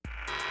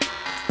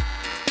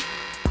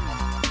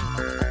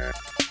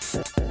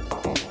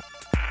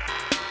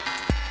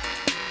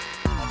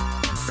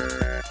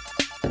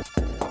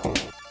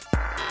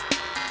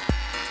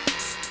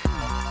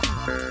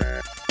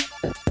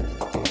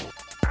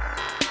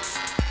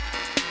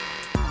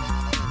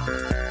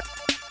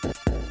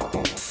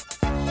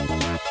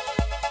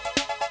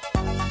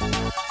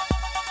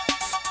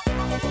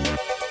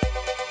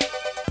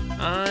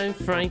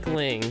Frank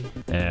Ling.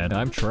 And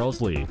I'm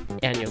Charles Lee.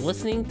 And you're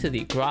listening to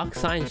the Groks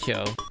Science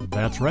Show.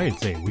 That's right,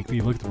 it's a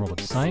weekly look at the world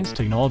of science,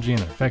 technology, and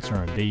their effects on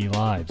our daily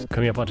lives.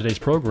 Coming up on today's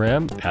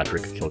program,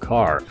 Patrick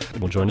Kilcarr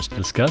will join us to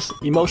discuss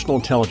emotional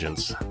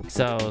intelligence.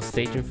 So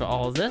stay tuned for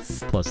all of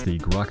this. Plus the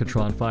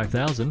Grokatron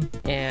 5000.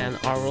 And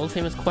our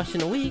world-famous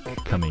question a week.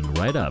 Coming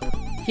right up.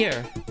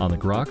 Here. On the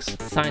Groks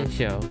Science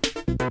Show.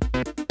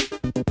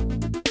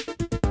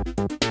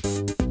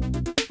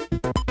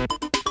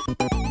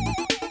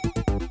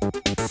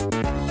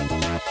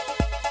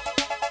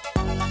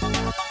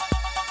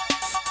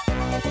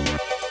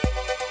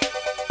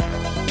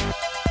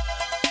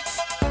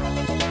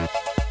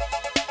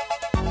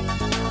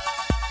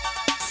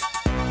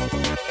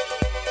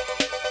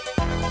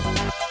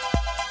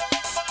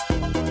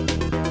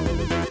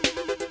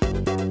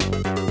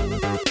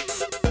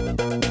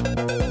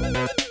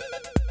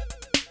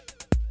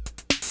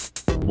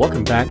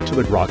 Welcome back to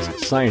the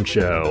Groks Science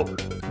Show.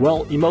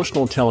 Well,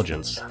 emotional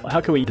intelligence. How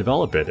can we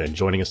develop it? And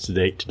joining us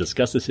today to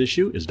discuss this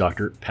issue is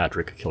Dr.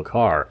 Patrick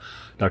Kilcarr.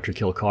 Dr.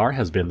 Kilcarr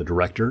has been the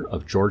director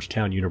of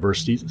Georgetown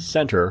University's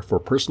Center for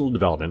Personal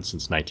Development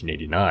since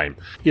 1989.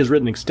 He has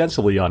written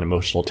extensively on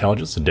emotional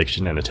intelligence,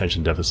 addiction, and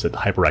attention deficit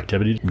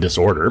hyperactivity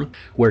disorder,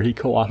 where he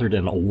co-authored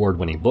an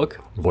award-winning book,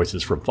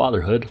 Voices from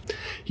Fatherhood.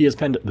 He has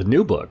penned the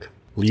new book,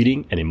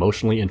 Leading an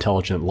Emotionally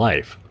Intelligent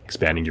Life,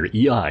 expanding your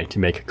EI to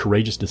make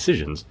courageous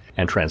decisions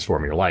and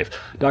transform your life.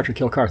 Dr.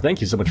 Kilcarr, thank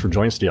you so much for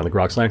joining us today on the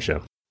Groks Science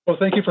Show. Well,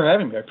 thank you for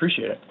having me. I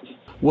appreciate it.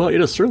 Well, it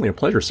is certainly a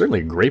pleasure. Certainly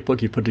a great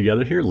book you put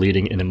together here,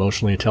 Leading an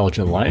Emotionally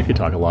Intelligent Life. You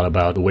talk a lot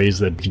about the ways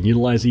that you can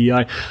utilize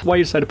EI. Why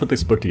you decided to put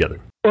this book together?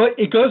 Well,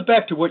 it goes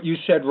back to what you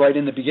said right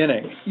in the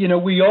beginning. You know,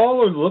 we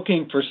all are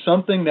looking for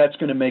something that's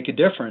going to make a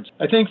difference.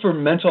 I think for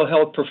mental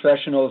health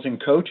professionals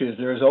and coaches,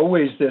 there's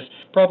always this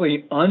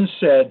probably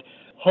unsaid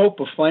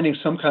hope of finding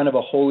some kind of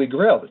a holy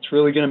grail that's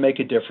really going to make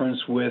a difference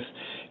with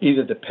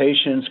either the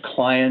patients,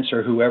 clients,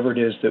 or whoever it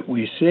is that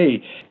we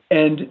see.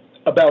 And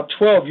about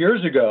 12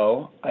 years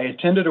ago, I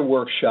attended a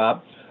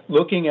workshop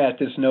looking at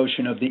this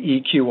notion of the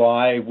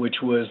EQI, which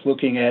was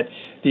looking at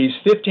these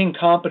 15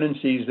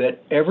 competencies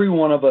that every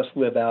one of us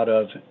live out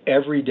of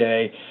every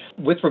day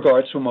with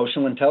regards to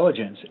emotional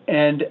intelligence.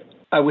 And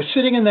I was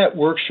sitting in that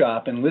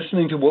workshop and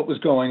listening to what was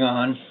going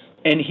on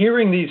and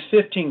hearing these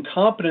 15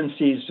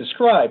 competencies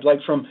described, like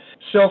from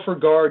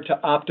self-regard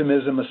to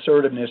optimism,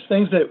 assertiveness,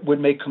 things that would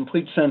make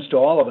complete sense to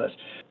all of us.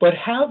 But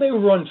how they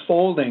were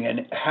unfolding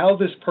and how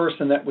this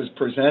person that was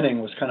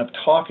presenting was kind of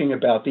talking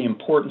about the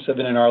importance of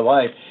it in our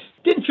life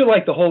didn't feel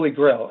like the Holy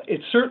Grail. It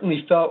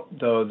certainly felt,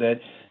 though, that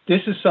this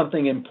is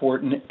something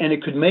important and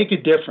it could make a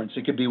difference.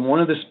 It could be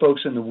one of the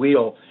spokes in the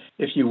wheel,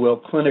 if you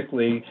will,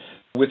 clinically,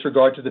 with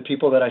regard to the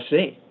people that I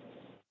see.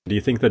 Do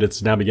you think that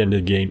it's now beginning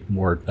to gain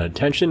more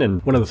attention?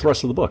 And one of the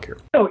thrusts of the book here?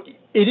 No,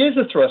 it is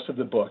a thrust of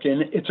the book.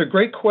 And it's a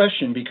great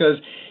question because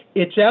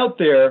it's out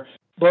there.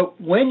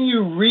 But when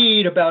you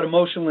read about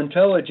emotional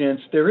intelligence,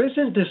 there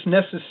isn't this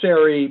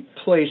necessary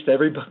place that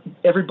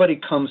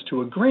everybody comes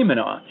to agreement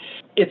on.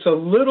 It's a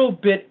little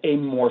bit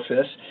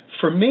amorphous.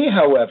 For me,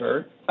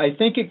 however, I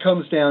think it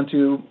comes down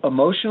to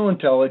emotional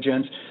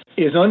intelligence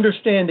is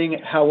understanding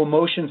how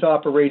emotions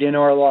operate in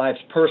our lives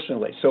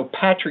personally. So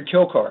Patrick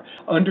Kilcarr,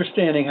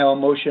 understanding how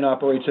emotion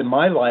operates in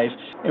my life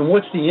and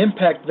what's the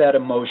impact of that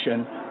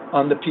emotion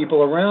on the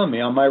people around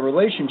me, on my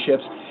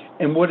relationships,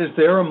 and what is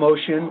their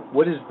emotion,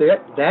 what is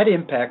that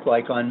impact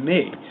like on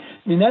me?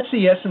 I mean, that's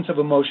the essence of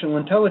emotional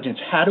intelligence.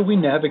 How do we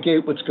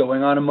navigate what's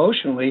going on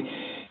emotionally?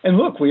 And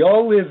look, we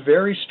all live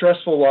very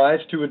stressful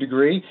lives to a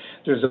degree.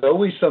 There's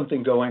always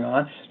something going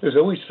on. There's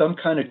always some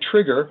kind of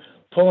trigger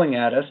pulling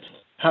at us.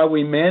 How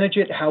we manage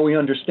it, how we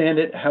understand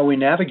it, how we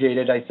navigate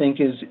it, I think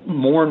is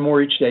more and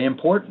more each day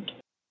important.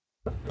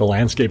 The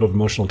landscape of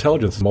emotional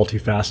intelligence is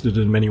multifaceted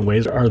in many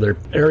ways. Are there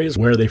areas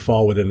where they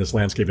fall within this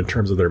landscape in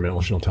terms of their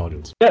emotional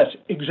intelligence? Yes,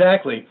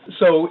 exactly.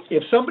 So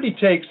if somebody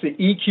takes the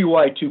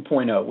EQI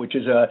 2.0, which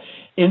is an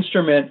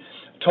instrument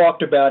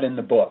talked about in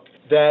the book,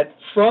 that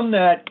from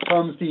that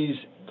comes these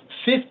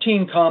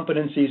 15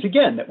 competencies,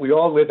 again, that we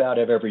all live out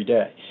of every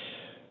day.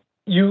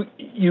 You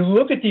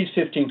look at these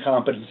 15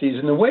 competencies,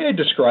 and the way I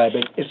describe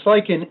it, it's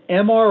like an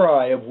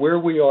MRI of where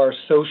we are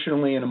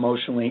socially and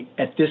emotionally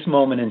at this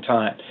moment in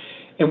time.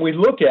 And we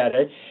look at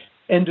it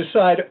and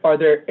decide, are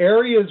there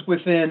areas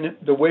within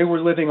the way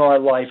we're living our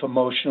life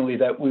emotionally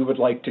that we would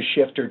like to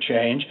shift or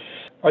change?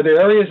 Are there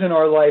areas in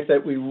our life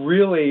that we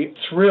really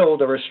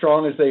thrilled are as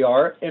strong as they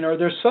are? And are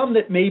there some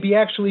that may be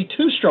actually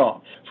too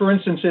strong? For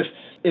instance,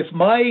 if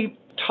my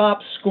top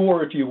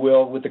score, if you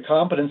will, with the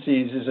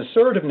competencies is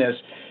assertiveness,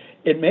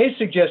 it may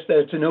suggest that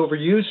it's an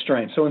overused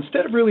strength. So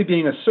instead of really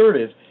being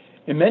assertive,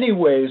 in many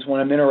ways, when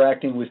I'm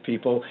interacting with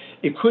people,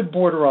 it could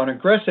border on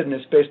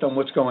aggressiveness based on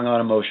what's going on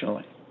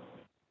emotionally.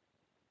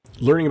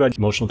 Learning about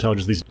emotional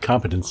intelligence, these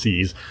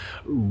competencies,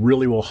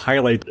 really will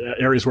highlight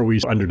areas where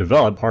we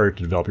underdevelop, harder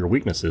to develop your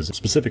weaknesses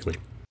specifically.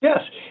 Yes,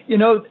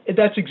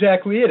 that's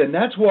exactly it. And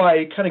that's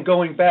why, kind of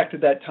going back to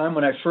that time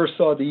when I first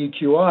saw the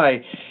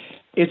EQI,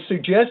 it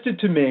suggested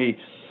to me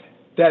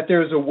that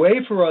there's a way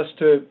for us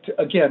to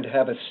again, to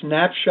have a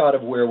snapshot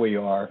of where we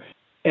are,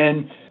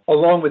 and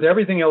along with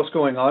everything else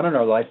going on in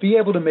our life, be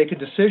able to make a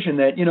decision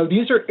that,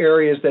 these are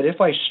areas that if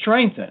I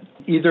strengthen,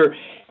 either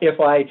if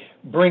I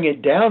bring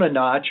it down a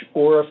notch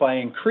or if I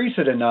increase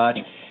it a notch,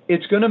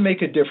 it's going to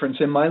make a difference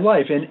in my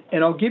life.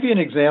 And I'll give you an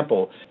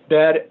example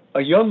that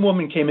a young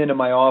woman came into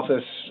my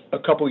office a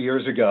couple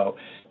years ago,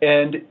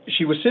 and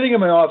she was sitting in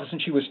my office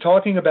and she was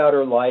talking about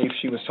her life.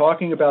 She was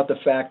talking about the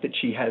fact that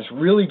she has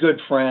really good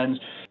friends.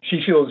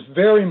 She feels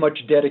very much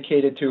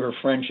dedicated to her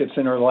friendships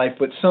in her life,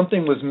 but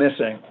something was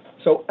missing.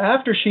 So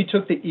after she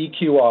took the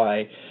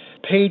EQI,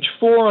 page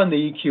 4 on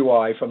the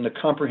EQI from the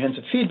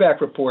comprehensive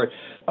feedback report,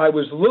 I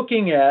was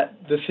looking at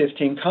the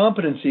 15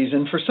 competencies,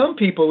 and for some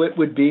people it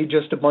would be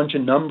just a bunch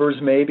of numbers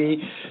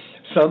maybe,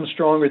 some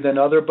stronger than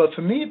other, but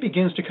for me it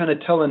begins to kind of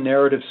tell a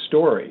narrative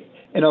story.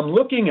 And I'm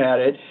looking at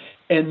it,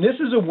 and this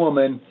is a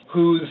woman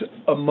whose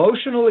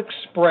emotional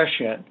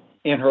expression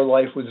in her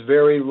life was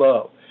very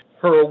low.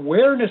 Her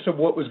awareness of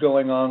what was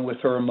going on with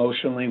her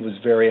emotionally was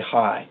very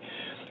high.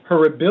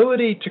 Her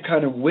ability to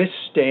kind of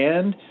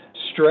withstand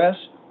stress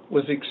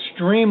was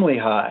extremely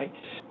high,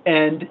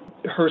 and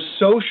her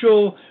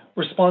social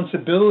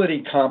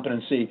responsibility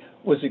competency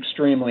was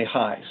extremely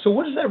high. So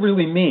what does that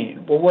really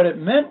mean? Well, what it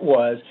meant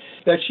was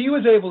that she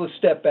was able to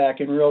step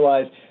back and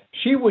realize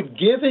she would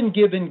give and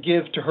give and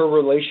give to her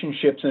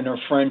relationships and her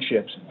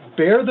friendships,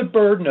 bear the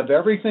burden of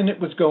everything that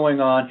was going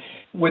on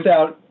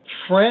without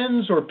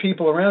friends or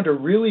people around her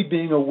really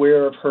being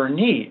aware of her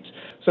needs.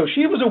 So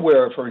she was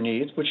aware of her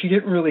needs, but she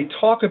didn't really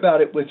talk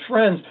about it with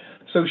friends.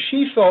 So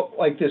she felt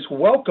like this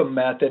welcome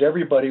mat that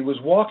everybody was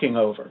walking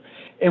over.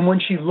 And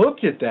when she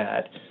looked at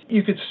that,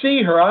 you could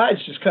see her eyes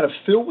just kind of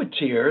fill with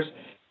tears.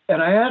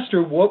 And I asked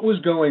her what was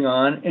going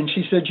on, and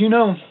she said,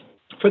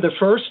 for the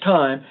first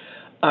time,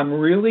 I'm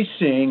really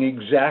seeing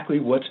exactly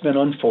what's been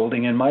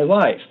unfolding in my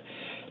life.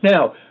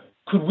 Now,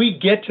 could we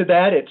get to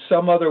that at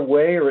some other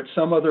way or at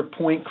some other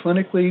point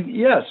clinically?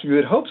 Yes, you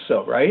would hope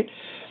so, right?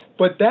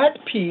 But that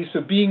piece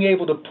of being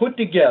able to put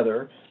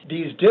together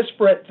these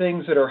disparate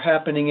things that are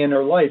happening in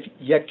her life,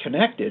 yet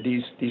connected,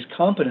 these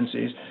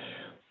competencies,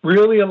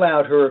 really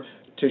allowed her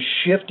to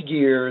shift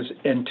gears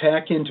and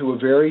tack into a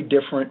very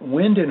different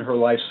wind in her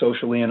life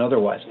socially and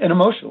otherwise, and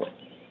emotionally.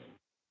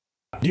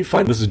 Do you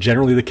find this is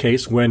generally the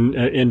case when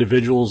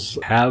individuals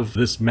have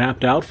this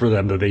mapped out for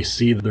them, that they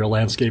see their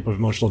landscape of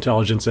emotional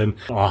intelligence and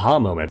aha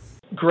moment?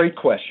 Great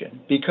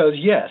question, because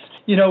yes,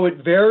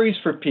 it varies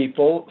for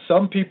people.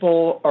 Some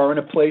people are in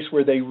a place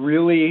where they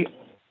really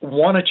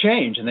want to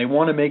change and they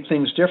want to make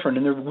things different,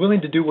 and they're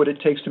willing to do what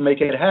it takes to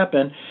make it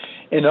happen,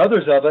 and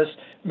others of us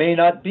may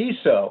not be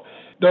so.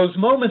 Those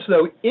moments,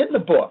 though, in the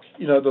book,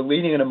 the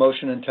Leading an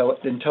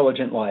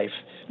Intelligent Life,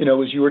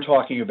 as you were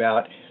talking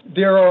about,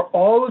 there are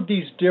all of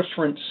these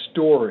different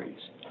stories.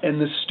 And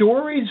the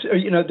stories,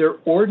 they're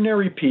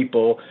ordinary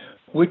people,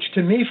 which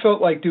to me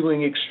felt like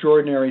doing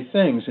extraordinary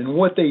things. And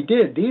what they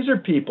did, these are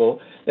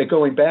people that,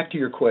 going back to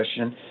your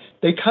question,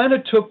 they kind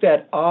of took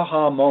that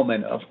aha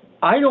moment of,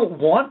 I don't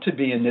want to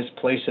be in this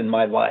place in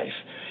my life.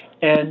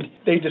 And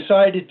they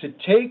decided to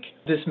take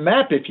this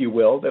map, if you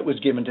will, that was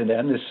given to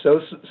them, this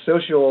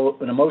social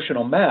and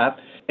emotional map,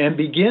 and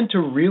begin to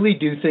really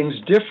do things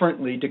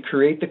differently to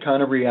create the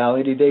kind of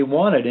reality they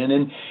wanted. And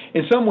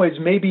in some ways,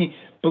 maybe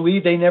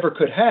believe they never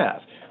could have.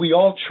 We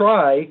all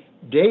try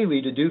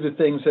daily to do the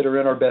things that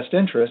are in our best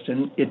interest,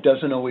 and it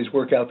doesn't always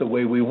work out the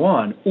way we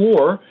want.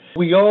 Or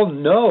we all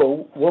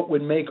know what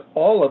would make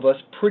all of us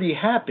pretty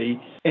happy,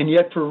 and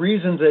yet for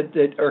reasons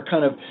that are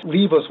kind of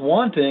leave us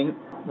wanting,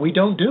 we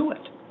don't do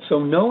it. So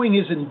knowing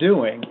isn't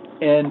doing.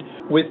 And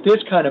with this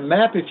kind of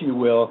map, if you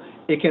will,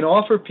 it can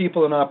offer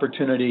people an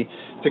opportunity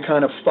to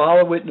kind of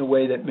follow it in a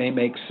way that may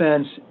make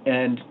sense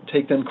and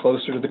take them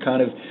closer to the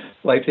kind of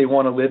life they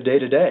want to live day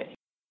to day.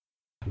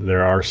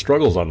 There are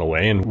struggles on the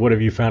way, and what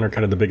have you found are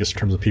kind of the biggest in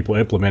terms of people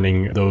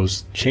implementing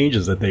those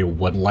changes that they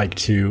would like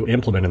to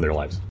implement in their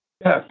lives?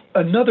 Yeah,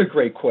 another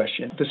great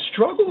question. The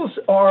struggles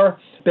are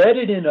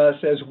embedded in us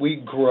as we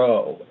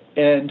grow,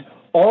 and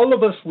all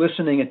of us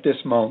listening at this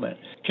moment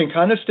can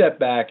kind of step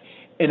back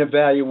and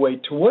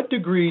evaluate to what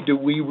degree do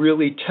we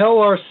really tell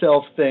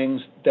ourselves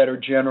things that are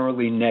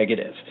generally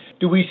negative?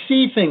 Do we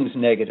see things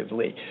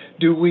negatively?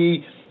 Do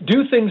we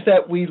do things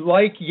that we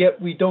like,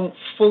 yet we don't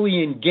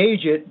fully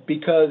engage it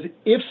because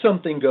if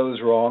something goes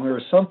wrong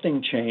or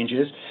something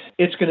changes,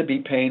 it's going to be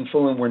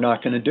painful and we're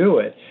not going to do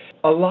it?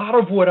 A lot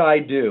of what I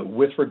do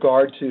with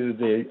regard to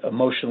the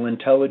emotional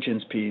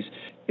intelligence piece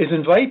is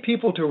invite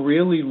people to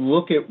really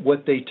look at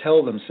what they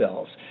tell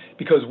themselves,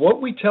 because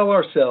what we tell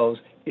ourselves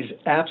is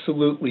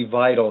absolutely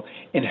vital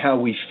in how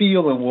we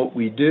feel and what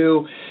we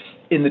do,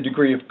 in the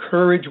degree of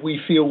courage we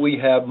feel we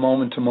have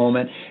moment to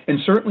moment, and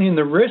certainly in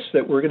the risks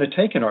that we're going to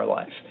take in our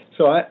life.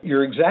 So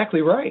you're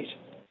exactly right.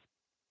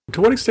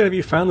 To what extent have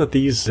you found that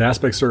these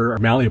aspects are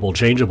malleable,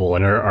 changeable,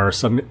 and are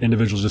some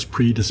individuals just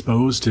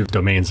predisposed to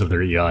domains of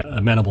their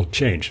amenable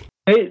change?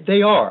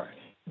 They are.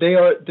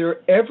 They're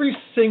every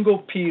single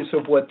piece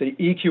of what the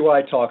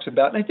EQI talks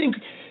about. And I think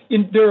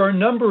there are a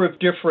number of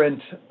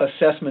different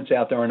assessments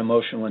out there on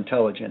emotional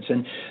intelligence.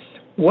 And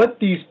what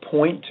these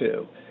point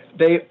to,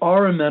 they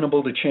are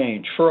amenable to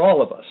change for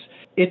all of us.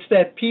 It's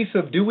that piece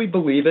of, do we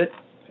believe it?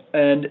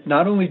 And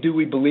not only do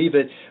we believe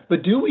it,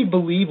 but do we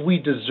believe we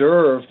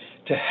deserve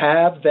to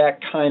have that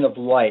kind of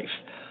life?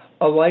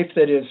 A life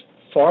that is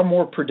far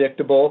more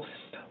predictable,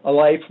 a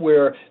life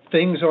where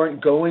things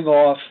aren't going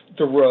off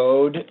the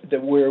road,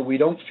 that where we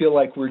don't feel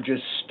like we're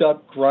just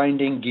stuck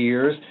grinding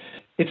gears.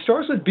 It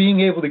starts with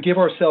being able to give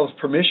ourselves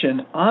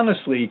permission,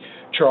 honestly,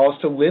 Charles,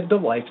 to live the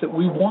life that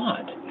we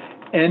want.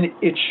 And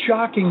it's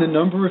shocking the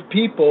number of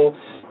people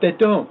that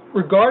don't,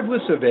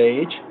 regardless of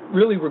age,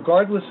 really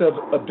regardless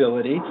of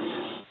ability.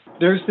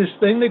 There's this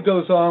thing that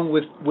goes on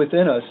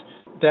within us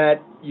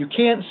that you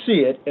can't see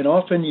it, and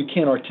often you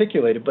can't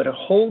articulate it, but it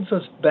holds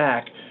us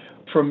back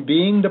from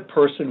being the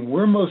person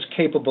we're most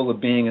capable of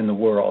being in the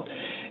world.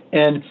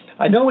 And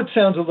I know it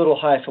sounds a little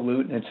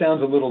highfalutin, it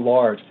sounds a little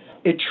large.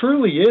 It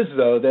truly is,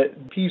 though,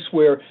 that piece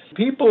where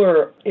people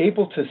are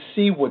able to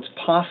see what's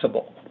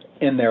possible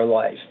in their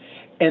life,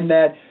 and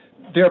that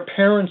their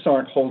parents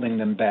aren't holding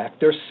them back,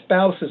 their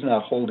spouse is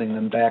not holding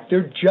them back,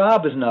 their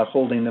job is not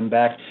holding them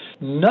back,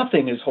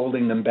 nothing is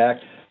holding them back,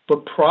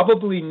 but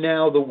probably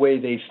now the way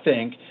they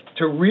think,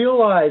 to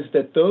realize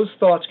that those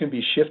thoughts can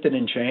be shifted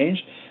and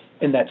changed,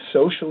 and that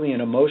socially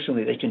and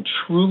emotionally they can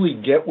truly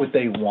get what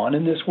they want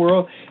in this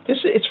world.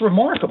 It's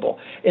remarkable.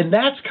 And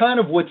that's kind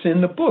of what's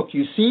in the book.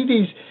 You see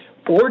these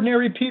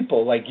ordinary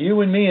people like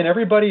you and me and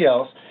everybody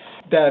else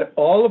that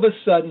all of a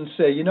sudden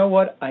say, you know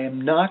what, I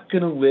am not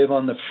going to live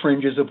on the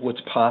fringes of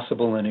what's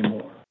possible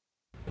anymore.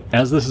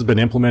 As this has been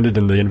implemented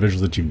in the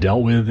individuals that you've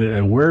dealt with,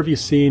 where have you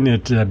seen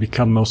it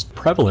become most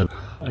prevalent?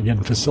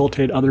 Again,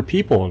 facilitate other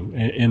people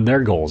in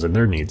their goals and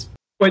their needs.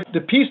 But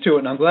the piece to it,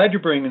 and I'm glad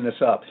you're bringing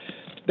this up,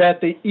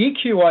 that the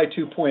EQI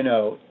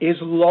 2.0 is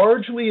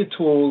largely a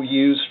tool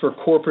used for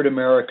corporate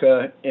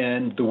America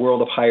and the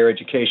world of higher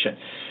education,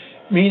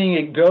 meaning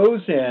it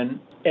goes in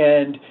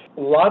and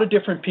a lot of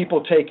different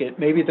people take it,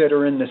 maybe that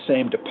are in the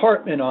same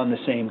department, on the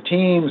same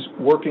teams,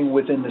 working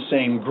within the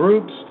same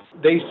groups.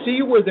 They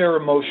see where their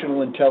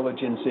emotional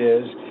intelligence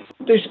is.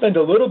 They spend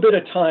a little bit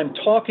of time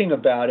talking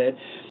about it,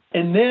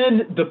 and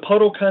then the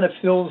puddle kind of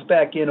fills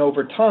back in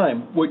over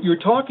time. What you're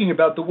talking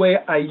about, the way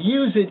I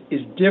use it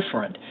is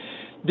different.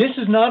 This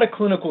is not a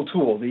clinical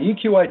tool. The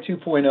EQI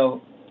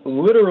 2.0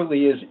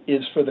 literally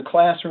is for the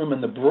classroom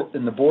and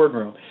the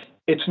boardroom.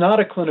 It's not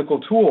a clinical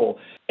tool.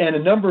 And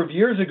a number of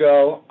years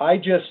ago, I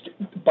just,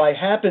 by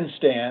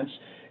happenstance,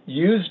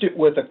 used it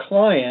with a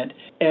client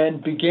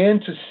and began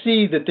to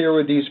see that there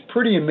were these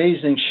pretty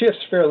amazing shifts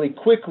fairly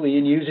quickly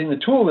in using the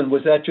tool. And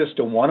was that just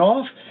a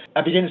one-off?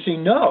 I began to see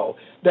no,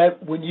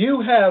 that when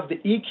you have the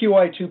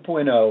EQI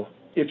 2.0,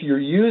 if you're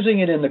using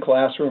it in the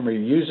classroom or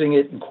you're using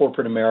it in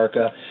corporate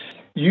America,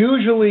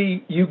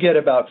 usually you get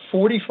about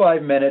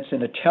 45 minutes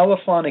in a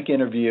telephonic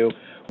interview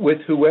with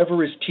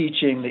whoever is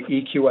teaching the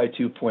EQI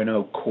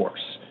 2.0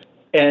 course.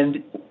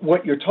 And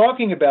what you're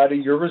talking about are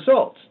your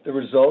results, the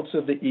results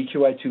of the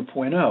EQI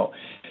 2.0.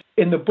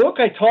 In the book,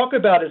 I talk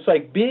about it's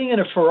like being in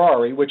a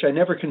Ferrari, which I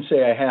never can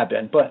say I have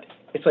been, but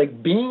it's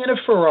like being in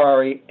a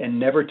Ferrari and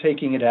never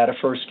taking it out of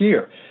first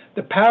gear.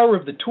 The power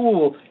of the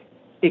tool,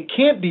 it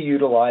can't be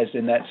utilized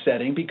in that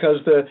setting because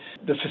the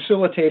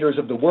facilitators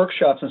of the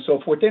workshops and so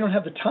forth, they don't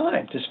have the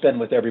time to spend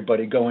with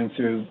everybody going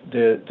through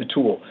the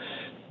tool.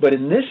 But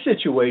in this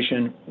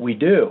situation, we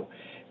do.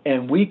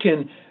 And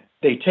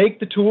they take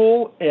the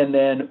tool, and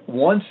then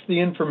once the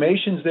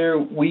information's there,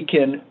 we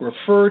can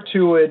refer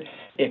to it,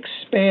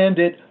 expand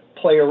it,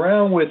 play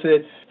around with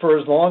it for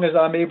as long as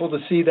I'm able to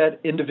see that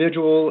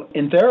individual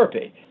in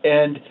therapy.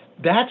 And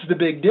that's the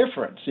big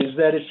difference, is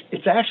that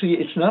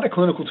it's not a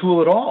clinical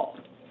tool at all.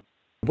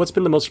 What's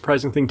been the most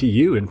surprising thing to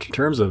you in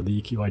terms of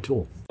the EQI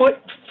tool?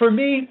 But for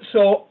me,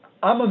 so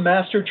I'm a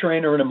master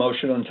trainer in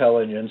emotional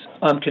intelligence.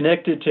 I'm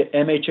connected to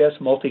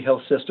MHS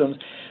Multi-Health Systems,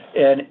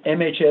 and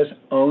MHS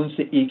owns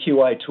the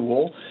EQI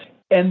tool.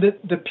 And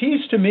the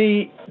piece to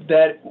me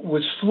that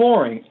was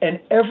flooring, and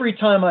every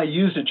time I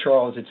use it,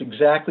 Charles, it's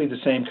exactly the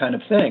same kind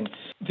of thing.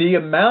 The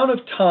amount of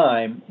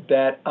time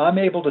that I'm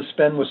able to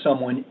spend with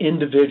someone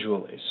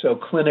individually, so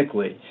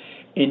clinically,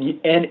 and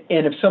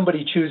if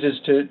somebody chooses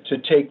to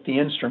take the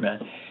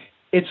instrument,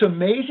 it's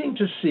amazing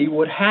to see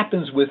what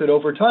happens with it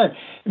over time.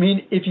 I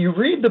mean, if you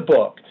read the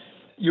book,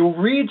 you'll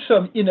read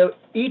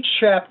each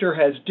chapter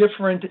has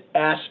different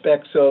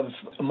aspects of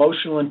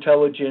emotional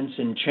intelligence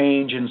and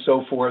change and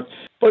so forth.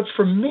 But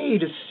for me,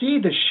 to see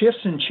the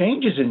shifts and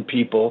changes in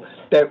people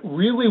that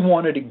really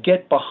wanted to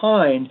get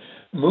behind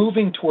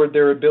moving toward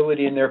their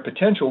ability and their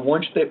potential,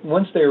 once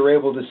they were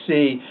able to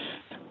see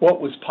what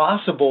was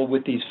possible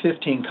with these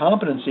 15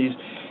 competencies,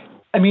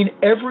 I mean,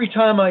 every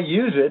time I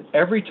use it,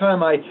 every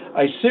time I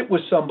sit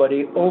with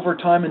somebody over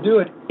time and do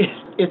it,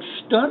 it's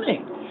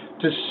stunning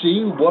to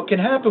see what can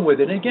happen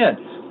with it. And again,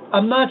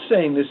 I'm not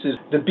saying this is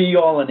the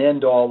be-all and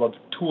end-all of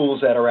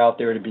tools that are out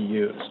there to be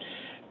used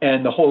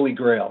and the holy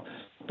grail.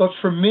 But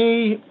for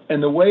me,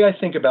 and the way I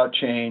think about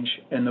change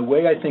and the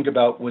way I think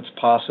about what's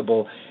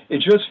possible,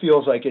 it just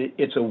feels like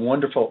it's a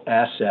wonderful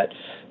asset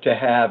to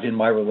have in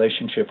my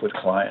relationship with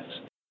clients.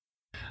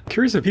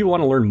 Curious, if people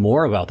want to learn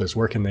more about this,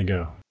 where can they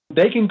go?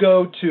 They can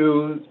go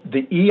to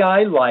the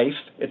EI Life,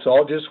 it's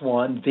all just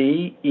one,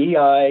 the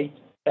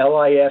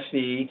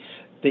EILIFE,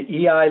 the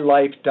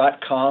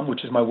EILife.com,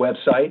 which is my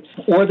website,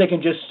 or they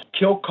can just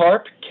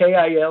Kilcarr,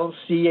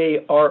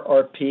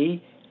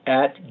 KILCARRP,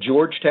 at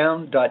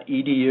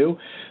georgetown.edu.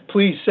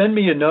 Please send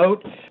me a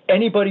note.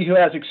 Anybody who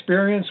has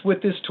experience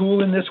with this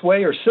tool in this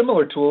way or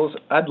similar tools,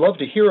 I'd love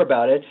to hear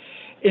about it.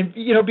 And,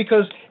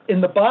 because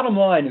in the bottom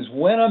line is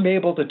when I'm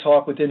able to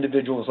talk with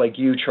individuals like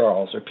you,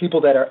 Charles, or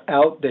people that are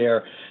out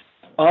there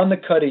on the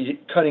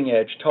cutting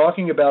edge,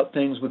 talking about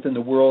things within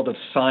the world of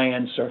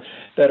science or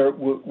that are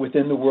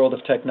within the world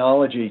of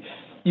technology,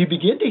 you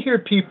begin to hear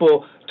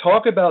people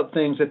talk about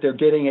things that they're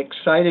getting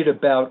excited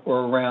about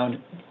or around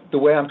the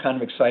way I'm kind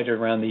of excited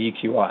around the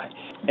EQI.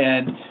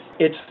 And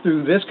it's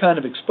through this kind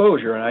of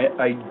exposure,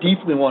 and I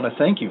deeply want to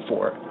thank you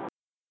for it.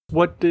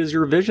 What is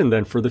your vision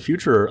then for the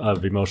future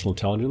of emotional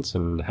intelligence,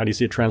 and how do you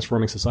see it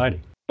transforming society?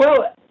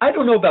 Well, I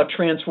don't know about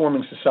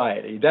transforming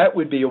society. That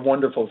would be a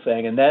wonderful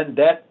thing, and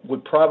that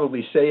would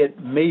probably say it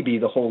may be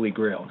the Holy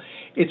Grail.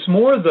 It's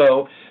more,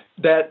 though,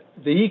 that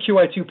the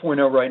EQI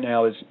 2.0 right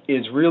now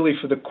is really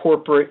for the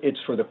corporate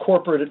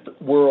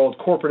world,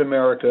 corporate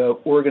America,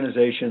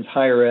 organizations,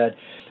 higher ed.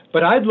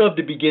 But I'd love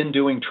to begin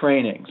doing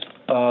trainings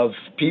of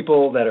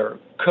people that are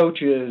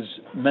coaches,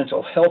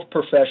 mental health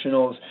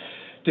professionals,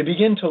 to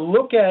begin to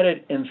look at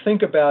it and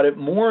think about it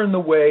more in the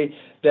way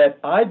that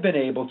I've been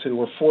able to,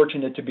 or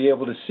fortunate to be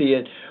able to see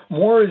it,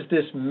 more as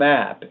this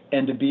map,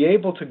 and to be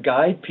able to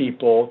guide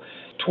people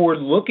toward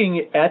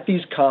looking at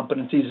these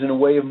competencies in a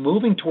way of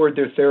moving toward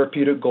their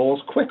therapeutic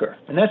goals quicker.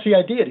 And that's the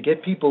idea, to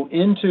get people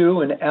into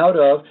and out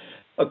of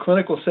a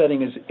clinical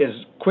setting as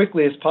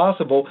quickly as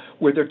possible,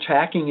 where they're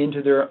tacking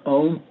into their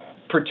own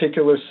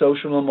particular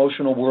social and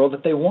emotional world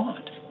that they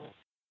want.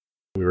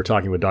 We were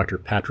talking with Dr.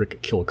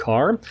 Patrick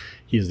Kilcarr.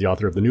 He's the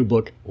author of the new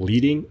book,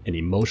 Leading an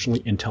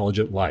Emotionally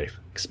Intelligent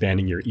Life,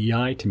 Expanding Your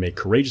EI to Make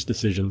Courageous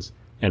Decisions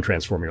and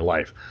Transform Your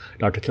Life.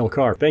 Dr.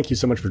 Kilcarr, thank you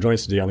so much for joining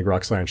us today on the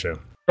Groks Science Show.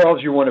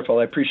 Charles, you're wonderful.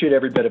 I appreciate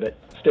every bit of it.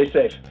 Stay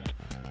safe.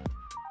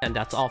 And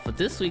that's all for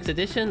this week's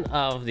edition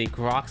of the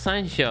Groks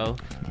Science Show.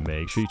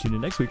 Make sure you tune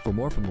in next week for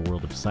more from the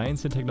world of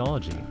science and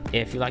technology.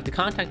 If you'd like to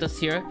contact us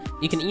here,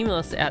 you can email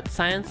us at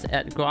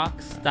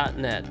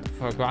science@groks.net.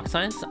 For Groks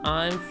Science,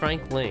 I'm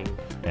Frank Ling.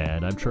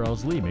 And I'm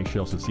Charles Lee. Make sure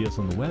you also see us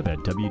on the web at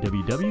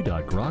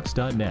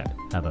www.groks.net.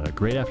 Have a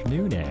great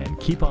afternoon and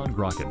keep on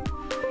grokking.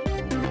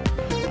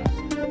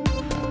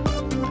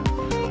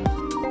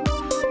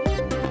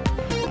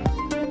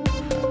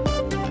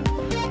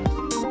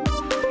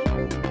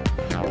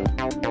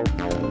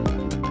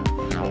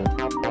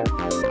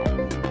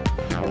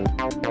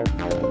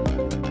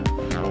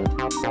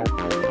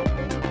 Bye.